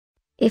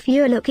If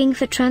you're looking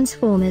for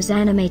Transformers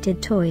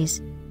animated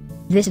toys,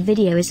 this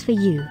video is for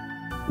you.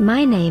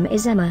 My name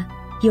is Emma,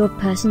 your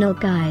personal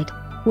guide.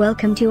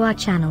 Welcome to our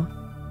channel.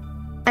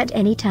 At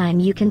any time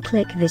you can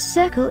click this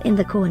circle in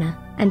the corner,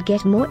 and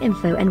get more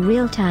info and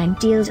real-time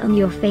deals on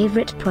your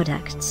favorite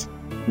products.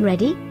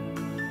 Ready?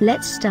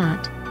 Let's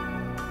start.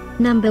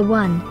 Number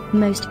 1,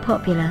 Most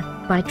Popular,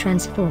 by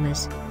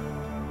Transformers.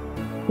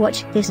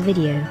 Watch this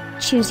video,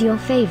 choose your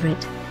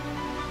favorite.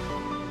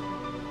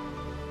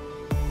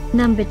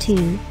 Number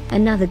 2,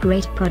 another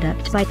great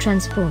product by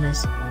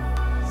Transformers.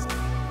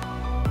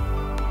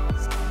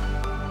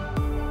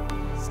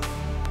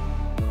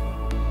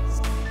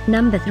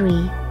 Number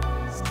 3.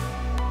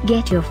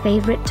 Get your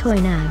favorite toy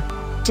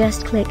now.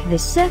 Just click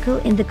this circle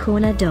in the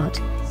corner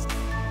dot.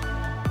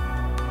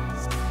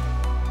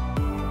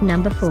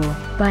 Number 4,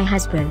 by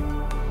Hasbro.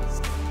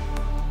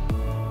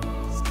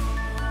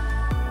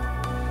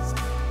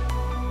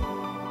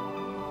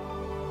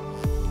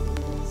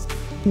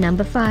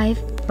 Number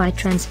 5, by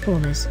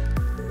Transformers.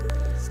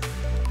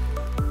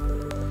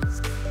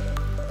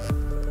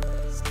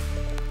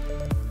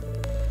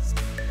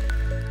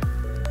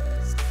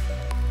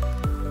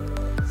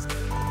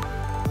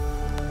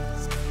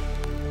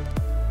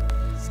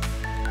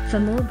 For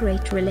more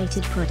great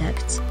related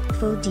products,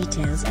 full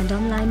details and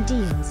online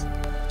deals,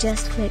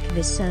 just click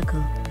this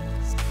circle.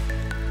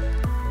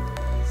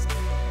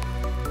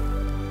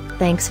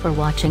 Thanks for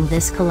watching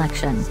this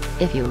collection.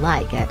 If you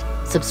like it,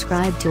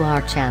 subscribe to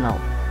our channel.